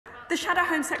The Shadow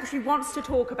Home Secretary wants to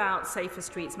talk about safer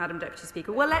streets, Madam Deputy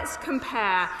Speaker. Well, let's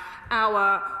compare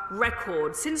our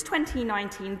record. Since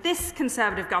 2019, this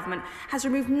Conservative government has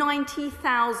removed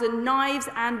 90,000 knives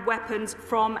and weapons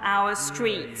from our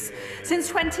streets. Since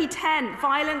 2010,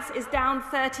 violence is down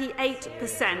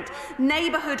 38%,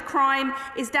 neighbourhood crime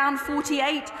is down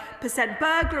 48%,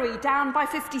 burglary down by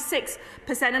 56%,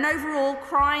 and overall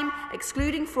crime,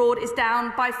 excluding fraud, is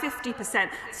down by 50%.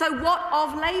 So what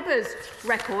of Labour's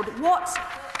record? What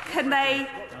can they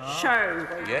show?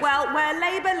 Yes. Well, where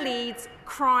Labour leads,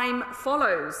 crime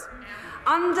follows.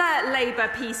 Under Labour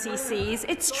PCCs,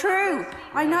 it's true.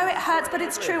 I know it hurts, but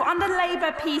it's true. Under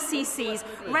Labour PCCs,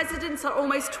 residents are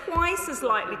almost twice as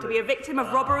likely to be a victim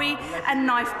of robbery, and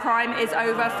knife crime is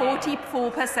over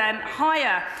 44%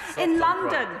 higher. In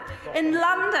London,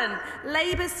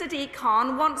 Labour's Sadiq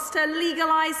Khan wants to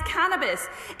legalise cannabis.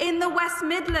 In the West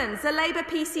Midlands, the Labour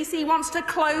PCC wants to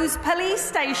close police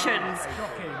stations.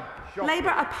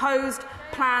 Labour opposed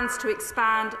plans to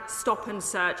expand stop and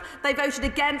search. They voted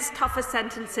against tougher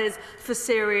sentences for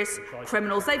serious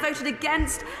criminals. They voted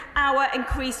against our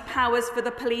increased powers for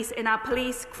the police in our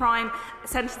Police Crime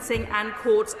Sentencing and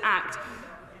Courts Act.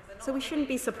 So we shouldn't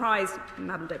be surprised,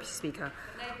 Madam Deputy Speaker.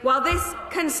 While this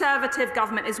Conservative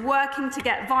government is working to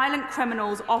get violent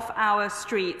criminals off our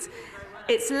streets,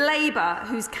 it's Labour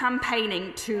who's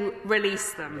campaigning to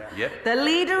release them. Yep. The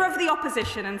Leader of the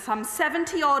Opposition and some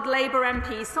 70-odd Labour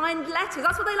MPs signed letters.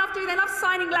 That's what they love doing. They love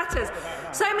signing letters.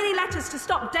 So many letters to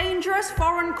stop dangerous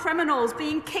foreign criminals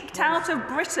being kicked out of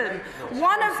Britain.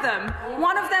 One of them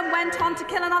went on to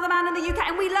kill another man in the UK.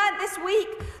 And we learned this week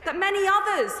that many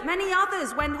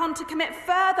others went on to commit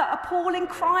further appalling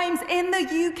crimes in the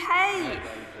UK.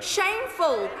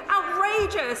 Shameful,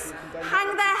 outrageous,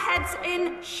 hang their heads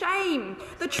in shame.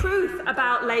 The truth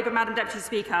about Labour, Madam Deputy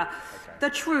Speaker, the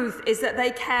truth is that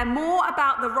they care more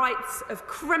about the rights of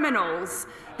criminals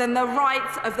than the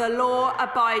rights of the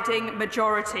law-abiding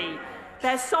majority.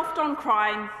 They're soft on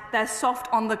crime, they're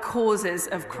soft on the causes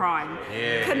of crime.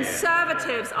 Yeah.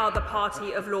 Conservatives are the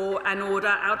party of law and order.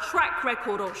 Our track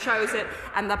record shows it,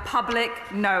 and the public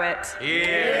know it.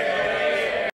 Yeah.